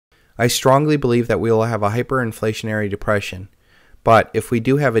I strongly believe that we will have a hyperinflationary depression. But if we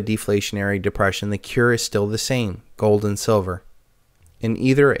do have a deflationary depression, the cure is still the same: gold and silver. In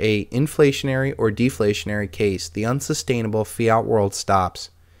either a inflationary or deflationary case, the unsustainable fiat world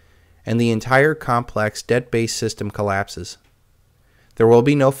stops, and the entire complex debt-based system collapses. There will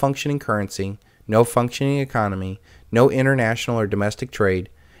be no functioning currency, no functioning economy, no international or domestic trade,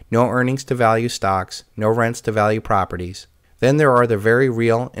 no earnings to value stocks, no rents to value properties. Then there are the very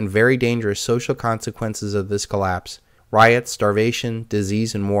real and very dangerous social consequences of this collapse: riots, starvation,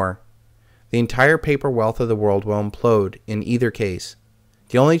 disease, and war. The entire paper wealth of the world will implode in either case.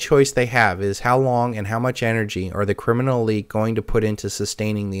 The only choice they have is how long and how much energy are the criminal elite going to put into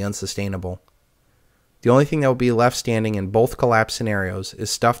sustaining the unsustainable. The only thing that will be left standing in both collapse scenarios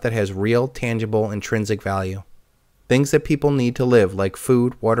is stuff that has real, tangible, intrinsic value. Things that people need to live, like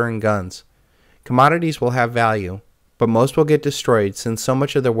food, water, and guns. Commodities will have value, but most will get destroyed since so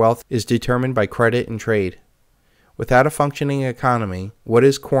much of their wealth is determined by credit and trade. Without a functioning economy, what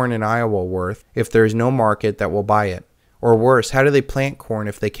is corn in Iowa worth if there is no market that will buy it? Or worse, how do they plant corn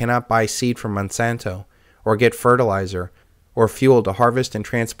if they cannot buy seed from Monsanto, or get fertilizer, or fuel to harvest and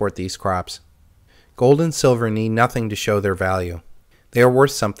transport these crops? Gold and silver need nothing to show their value. They are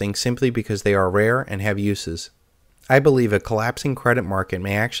worth something simply because they are rare and have uses. I believe a collapsing credit market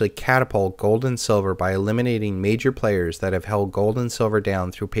may actually catapult gold and silver by eliminating major players that have held gold and silver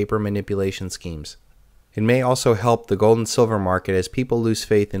down through paper manipulation schemes. It may also help the gold and silver market as people lose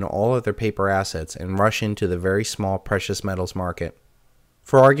faith in all of their paper assets and rush into the very small precious metals market.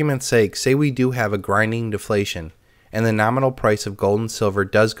 For argument's sake, say we do have a grinding deflation, and the nominal price of gold and silver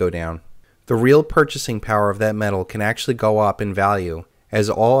does go down. The real purchasing power of that metal can actually go up in value as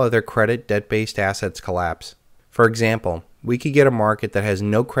all other credit debt-based assets collapse. For example, we could get a market that has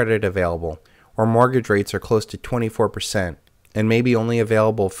no credit available, or mortgage rates are close to 24%, and maybe only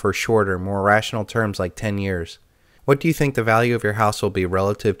available for shorter, more rational terms like 10 years. What do you think the value of your house will be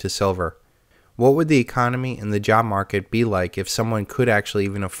relative to silver? What would the economy and the job market be like if someone could actually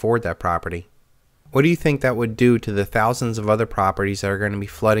even afford that property? What do you think that would do to the thousands of other properties that are going to be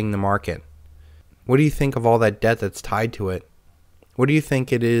flooding the market? What do you think of all that debt that's tied to it? What do you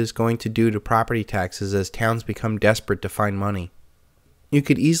think it is going to do to property taxes as towns become desperate to find money? You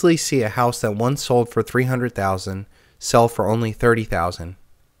could easily see a house that once sold for $300,000 sell for only $30,000.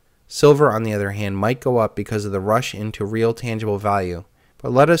 Silver, on the other hand, might go up because of the rush into real tangible value,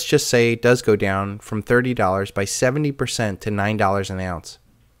 but let us just say it does go down from $30 by 70% to $9 an ounce.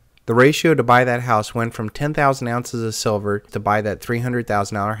 The ratio to buy that house went from 10,000 ounces of silver to buy that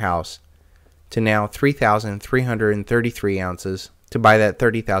 $300,000 house to now 3,333 ounces to buy that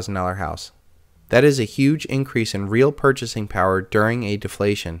 $30,000 house. That is a huge increase in real purchasing power during a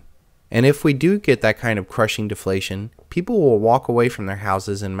deflation. And if we do get that kind of crushing deflation, people will walk away from their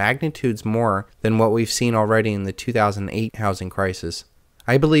houses in magnitudes more than what we've seen already in the 2008 housing crisis.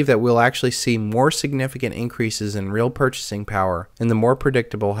 I believe that we'll actually see more significant increases in real purchasing power in the more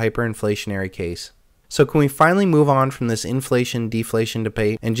predictable hyperinflationary case. So can we finally move on from this inflation-deflation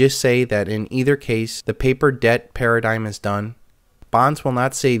debate and just say that in either case, the paper debt paradigm is done? Bonds will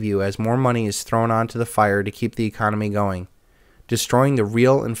not save you as more money is thrown onto the fire to keep the economy going, destroying the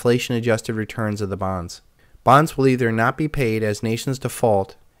real inflation-adjusted returns of the bonds. Bonds will either not be paid as nations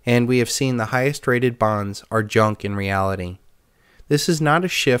default, and we have seen the highest-rated bonds are junk in reality. This is not a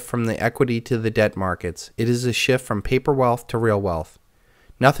shift from the equity to the debt markets. It is a shift from paper wealth to real wealth.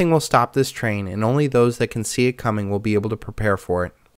 Nothing will stop this train, and only those that can see it coming will be able to prepare for it.